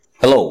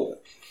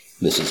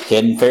This is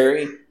Ken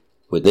Ferry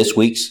with this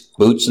week's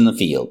Boots in the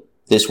Field.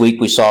 This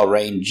week we saw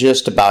rain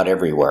just about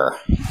everywhere,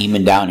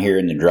 even down here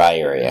in the dry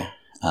area.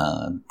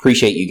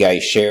 Appreciate you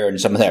guys sharing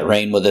some of that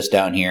rain with us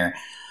down here.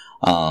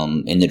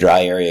 In the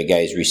dry area,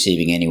 guys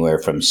receiving anywhere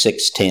from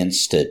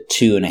 0.6 to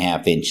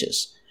 2.5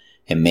 inches.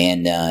 And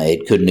man,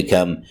 it couldn't have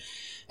come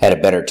at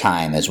a better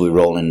time as we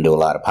roll into a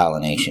lot of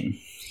pollination.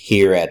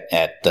 Here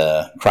at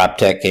Crop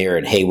Tech here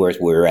in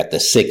Hayworth, we're at the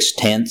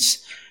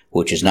 0.6,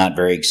 which is not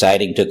very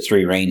exciting. Took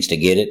 3 rains to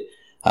get it,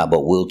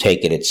 but we'll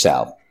take it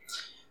itself.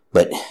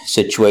 But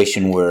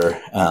situation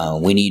where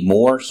we need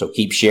more, so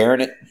keep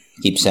sharing it,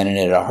 keep sending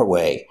it our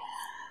way.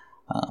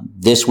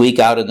 This week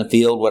out in the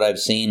field, what I've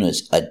seen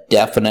is a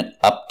definite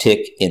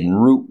uptick in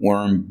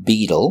rootworm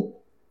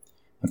beetle.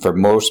 And for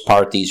most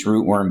part, these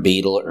rootworm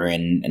beetle are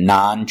in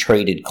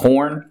non-traded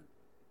corn,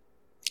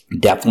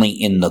 definitely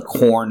in the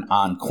corn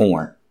on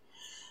corn.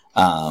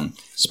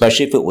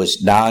 Especially if it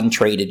was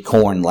non-traded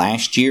corn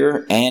last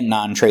year and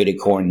non-traded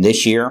corn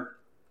this year.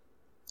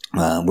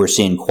 We're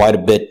seeing quite a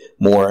bit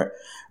more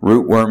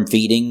rootworm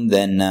feeding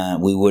than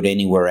we would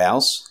anywhere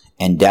else,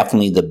 and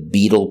definitely the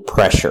beetle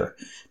pressure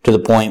to the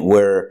point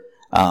where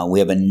we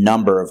have a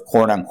number of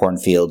corn-on-corn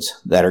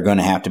fields that are going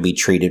to have to be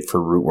treated for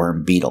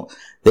rootworm beetle.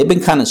 They've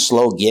been kind of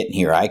slow getting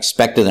here. I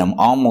expected them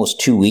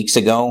almost 2 weeks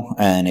ago,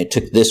 and it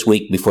took this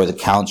week before the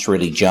counts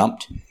really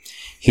jumped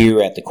here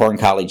at the Corn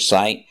College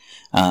site.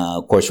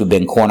 Of course, we've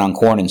been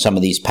corn-on-corn in some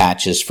of these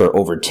patches for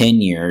over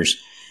 10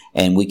 years,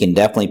 and we can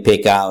definitely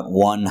pick out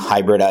one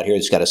hybrid out here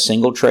that's got a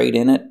single trait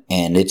in it,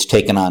 and it's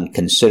taken on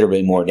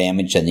considerably more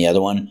damage than the other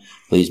one.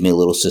 Leaves me a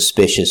little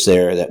suspicious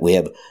there that we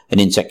have an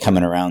insect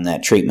coming around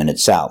that treatment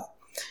itself.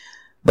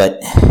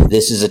 But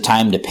this is a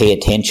time to pay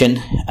attention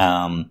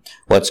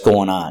what's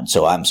going on.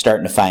 So I'm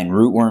starting to find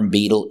rootworm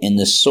beetle in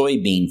the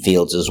soybean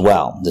fields as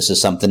well. This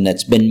is something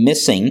that's been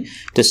missing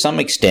to some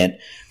extent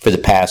for the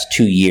past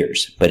 2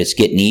 years, but it's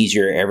getting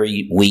easier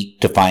every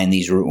week to find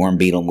these rootworm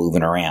beetle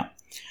moving around.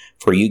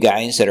 For you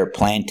guys that are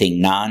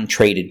planting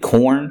non-traded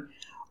corn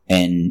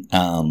and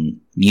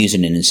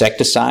using an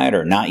insecticide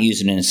or not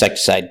using an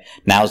insecticide,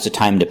 now's the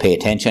time to pay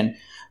attention.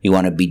 You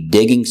want to be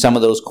digging some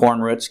of those corn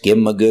roots, give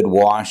them a good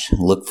wash,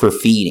 look for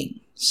feeding.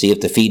 See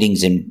if the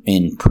feeding's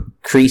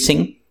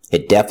increasing.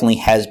 It definitely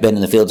has been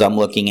in the fields I'm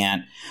looking at.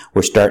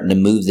 We're starting to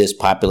move this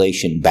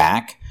population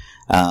back.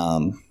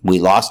 We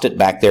lost it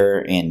back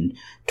there in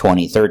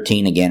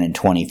 2013, again in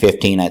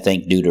 2015, I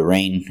think, due to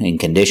rain and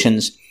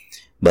conditions.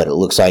 But it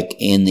looks like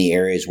in the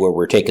areas where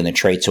we're taking the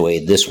traits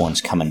away, this one's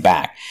coming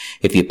back.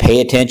 If you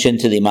pay attention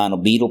to the amount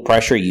of beetle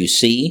pressure you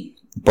see,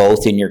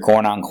 both in your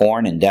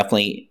corn-on-corn and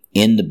definitely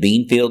in the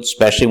bean field,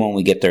 especially when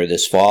we get there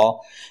this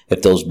fall,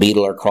 if those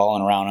beetle are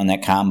crawling around in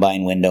that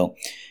combine window,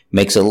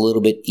 makes it a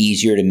little bit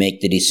easier to make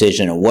the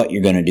decision of what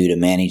you're going to do to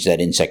manage that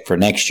insect for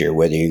next year,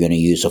 whether you're going to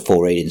use a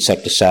full-rate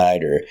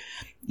insecticide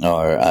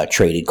or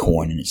traded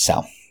corn in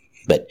itself.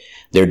 But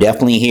they're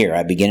definitely here.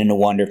 I'm beginning to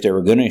wonder if they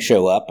were going to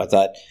show up. I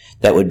thought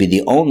that would be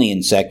the only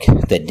insect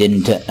that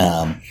didn't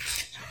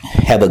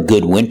have a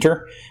good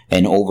winter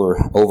and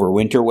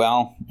overwinter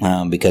well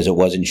because it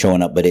wasn't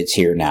showing up, but it's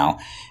here now.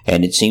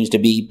 And it seems to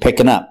be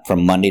picking up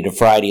from Monday to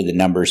Friday. The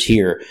numbers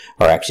here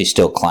are actually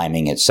still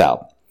climbing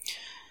itself.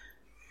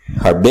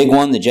 Our big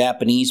one, the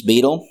Japanese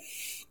beetle,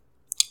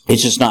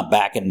 it's just not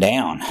backing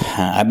down.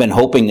 I've been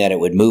hoping that it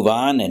would move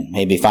on and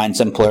maybe find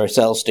someplace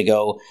else to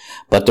go,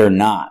 but they're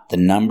not. The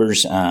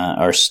numbers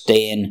are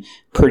staying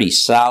pretty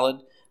solid.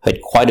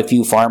 Had quite a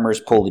few farmers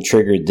pull the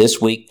trigger this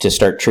week to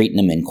start treating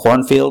them in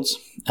cornfields,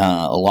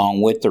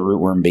 along with the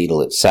rootworm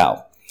beetle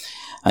itself.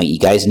 You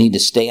guys need to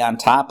stay on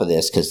top of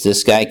this because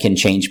this guy can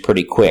change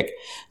pretty quick.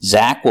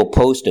 Zach will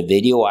post a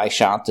video I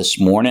shot this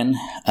morning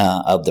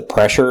of the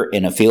pressure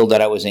in a field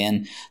that I was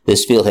in.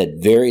 This field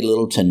had very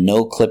little to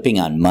no clipping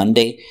on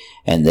Monday,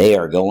 and they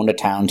are going to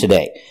town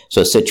today.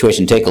 So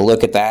situation, take a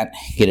look at that,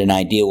 get an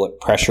idea what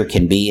pressure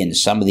can be in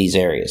some of these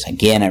areas.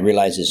 Again, I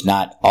realize it's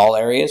not all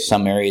areas.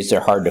 Some areas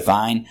they're hard to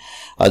find.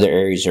 Other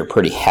areas are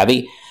pretty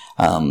heavy.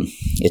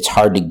 It's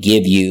hard to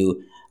give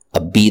you a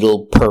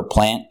beetle per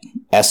plant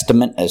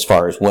estimate as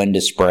far as when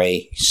to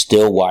spray.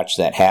 Still watch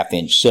that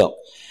half-inch silk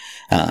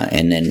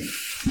and then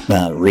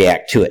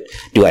react to it.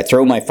 Do I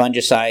throw my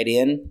fungicide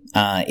in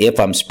if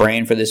I'm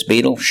spraying for this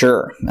beetle?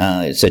 Sure.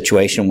 A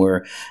situation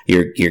where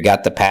you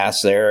got the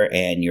pass there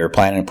and you're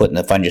planning on putting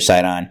the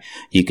fungicide on,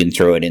 you can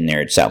throw it in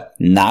there itself.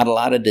 Not a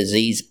lot of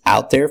disease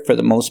out there for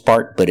the most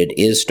part, but it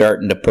is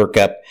starting to perk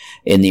up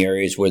in the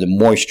areas where the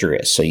moisture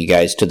is. So you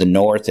guys to the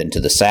north and to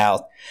the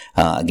south,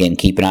 again,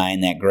 keep an eye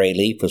on that gray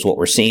leaf is what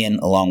we're seeing,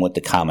 along with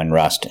the common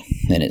rust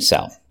in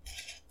itself.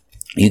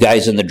 You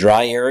guys in the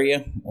dry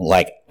area,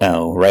 like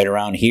right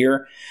around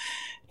here,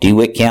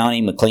 DeWitt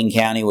County, McLean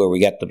County, where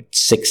we got the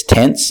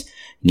 0.6,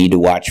 need to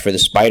watch for the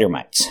spider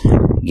mites.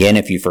 Again,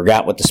 if you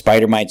forgot what the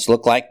spider mites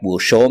look like, we'll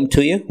show them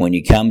to you when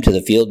you come to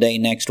the field day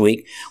next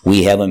week.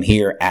 We have them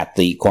here at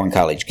the Corn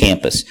College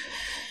campus.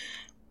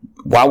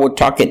 While we're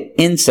talking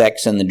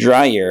insects in the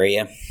dry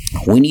area,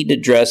 we need to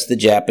address the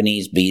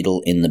Japanese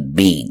beetle in the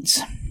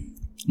beans.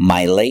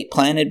 My late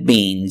planted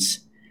beans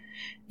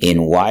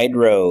in wide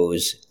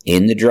rows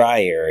in the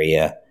dry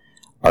area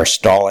are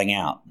stalling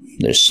out.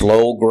 There's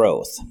slow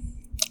growth.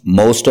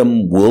 Most of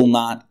them will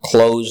not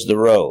close the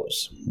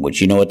rows,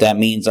 which you know what that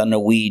means on the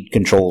weed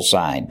control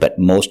side, but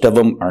most of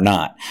them are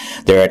not.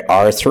 They're at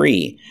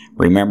R3.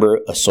 Remember,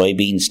 a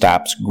soybean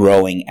stops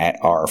growing at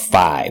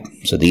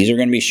R5. So these are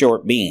going to be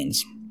short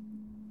beans.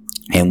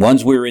 And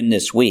ones we're in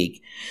this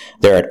week,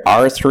 they're at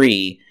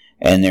R3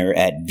 and they're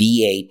at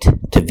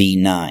V8 to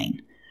V9.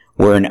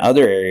 Where in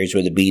other areas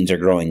where the beans are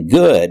growing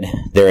good,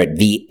 they're at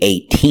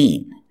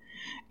V18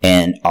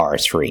 and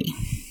R3.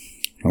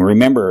 And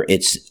remember,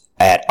 it's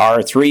at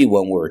R3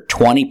 when we're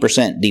 20%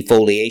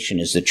 defoliation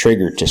is the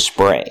trigger to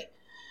spray.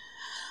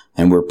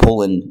 And we're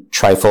pulling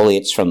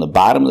trifoliates from the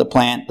bottom of the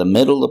plant, the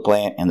middle of the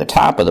plant, and the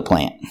top of the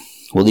plant.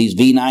 Well, these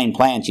V9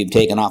 plants, you've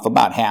taken off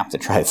about half the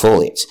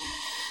trifoliates.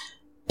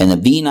 And the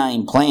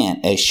V9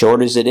 plant, as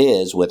short as it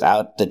is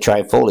without the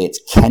trifoliates,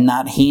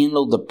 cannot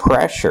handle the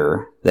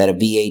pressure that a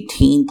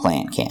V18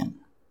 plant can.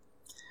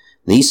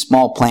 These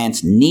small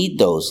plants need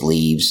those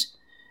leaves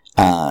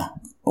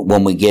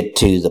when we get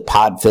to the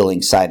pod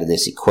filling side of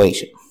this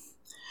equation.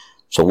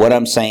 So what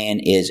I'm saying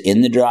is,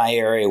 in the dry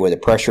area where the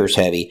pressure is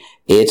heavy,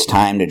 it's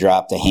time to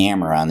drop the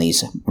hammer on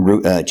these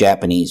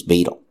Japanese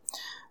beetle.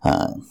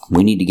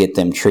 We need to get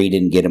them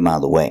treated and get them out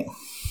of the way.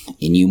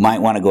 And you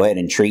might want to go ahead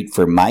and treat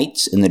for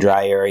mites in the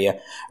dry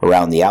area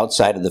around the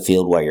outside of the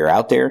field while you're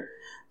out there.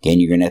 Again,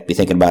 you're going to have to be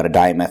thinking about a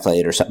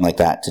dimethyl or something like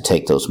that to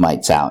take those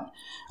mites out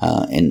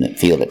in the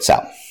field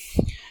itself.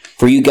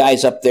 For you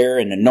guys up there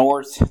in the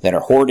north that are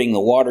hoarding the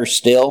water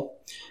still,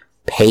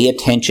 pay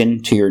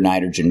attention to your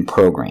nitrogen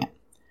program.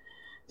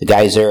 The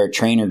guys there at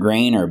Trainer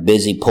Grain are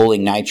busy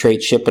pulling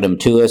nitrates, shipping them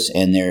to us,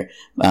 and they're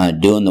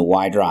doing the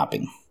Y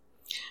dropping.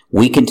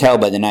 We can tell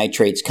by the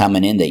nitrates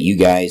coming in that you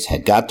guys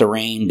had got the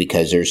rain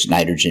because there's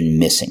nitrogen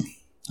missing.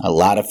 A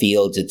lot of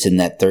fields, it's in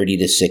that 30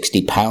 to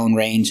 60 pound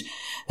range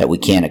that we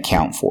can't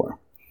account for.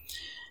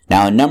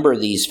 Now, a number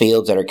of these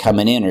fields that are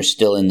coming in are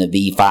still in the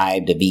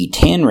V5 to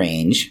V10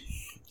 range,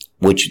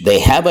 which they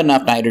have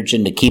enough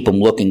nitrogen to keep them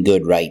looking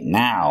good right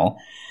now,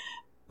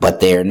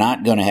 but they are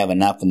not going to have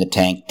enough in the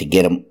tank to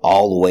get them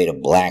all the way to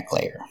black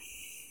layer.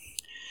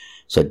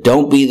 So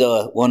don't be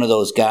one of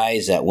those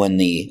guys that when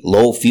the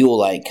low fuel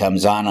light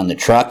comes on the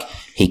truck,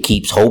 he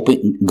keeps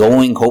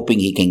hoping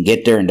he can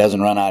get there and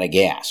doesn't run out of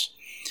gas.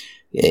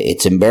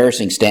 It's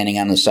embarrassing standing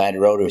on the side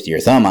of the road with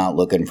your thumb out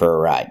looking for a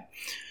ride.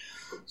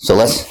 So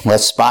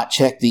let's spot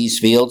check these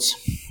fields.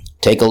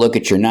 Take a look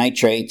at your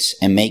nitrates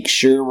and make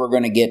sure we're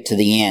going to get to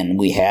the end.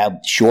 We have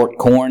short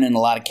corn in a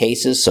lot of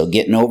cases, so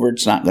getting over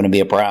it's not going to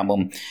be a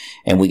problem,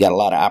 and we got a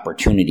lot of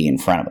opportunity in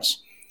front of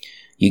us.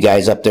 You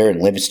guys up there in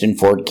Livingston,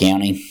 Ford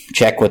County,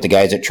 check with the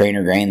guys at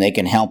Trainer Grain. They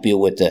can help you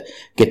with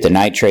get the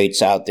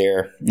nitrates out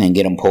there and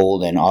get them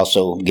pulled, and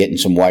also getting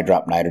some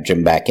Y-drop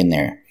nitrogen back in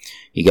there.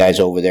 You guys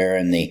over there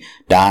in the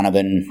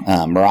Donovan,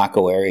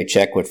 Morocco area,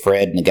 check with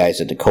Fred and the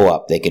guys at the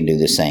co-op. They can do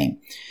the same.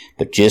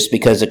 But just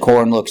because the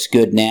corn looks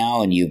good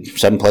now and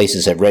some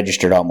places have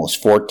registered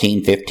almost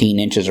 14, 15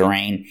 inches of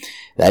rain,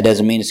 that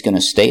doesn't mean it's going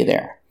to stay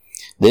there.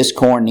 This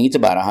corn needs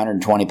about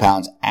 120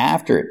 pounds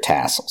after it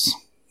tassels.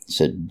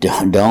 So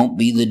don't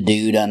be the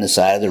dude on the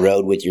side of the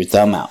road with your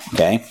thumb out,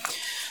 okay?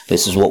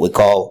 This is what we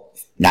call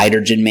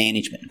nitrogen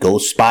management. Go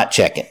spot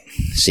check it.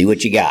 See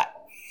what you got.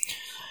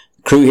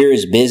 The crew here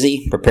is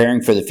busy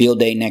preparing for the field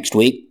day next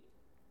week.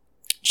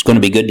 It's going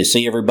to be good to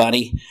see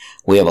everybody.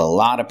 We have a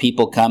lot of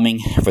people coming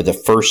for the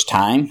first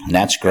time, and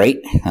that's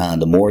great.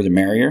 The more the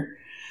merrier.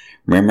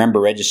 Remember,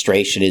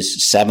 registration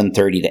is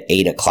 7:30 to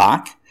 8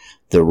 o'clock.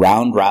 The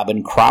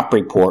round-robin crop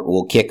report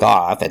will kick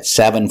off at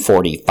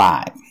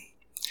 7:45.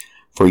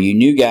 For you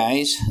new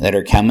guys that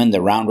are coming,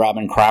 the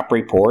round-robin crop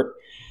report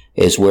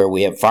is where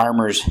we have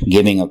farmers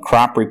giving a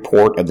crop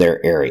report of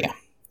their area.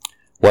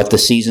 What the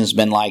season's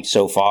been like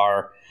so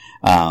far,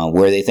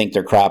 where they think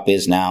their crop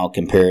is now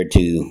compared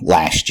to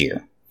last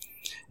year.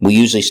 We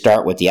usually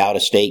start with the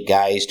out-of-state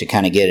guys to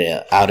kind of get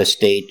an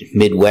out-of-state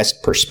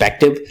Midwest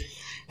perspective,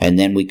 and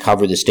then we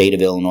cover the state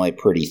of Illinois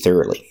pretty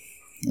thoroughly.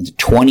 In the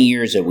 20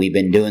 years that we've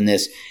been doing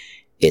this,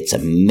 it's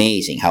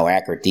amazing how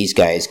accurate these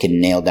guys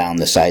can nail down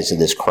the size of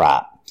this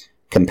crop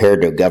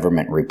compared to a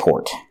government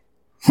report.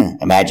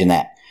 Imagine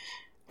that.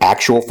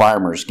 Actual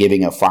farmers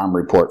giving a farm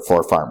report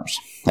for farmers.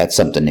 That's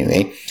something new,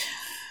 eh?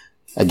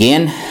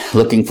 Again,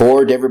 looking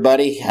forward to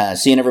everybody,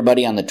 seeing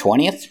everybody on the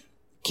 20th.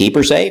 Keep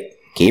her safe.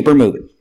 Keep her moving.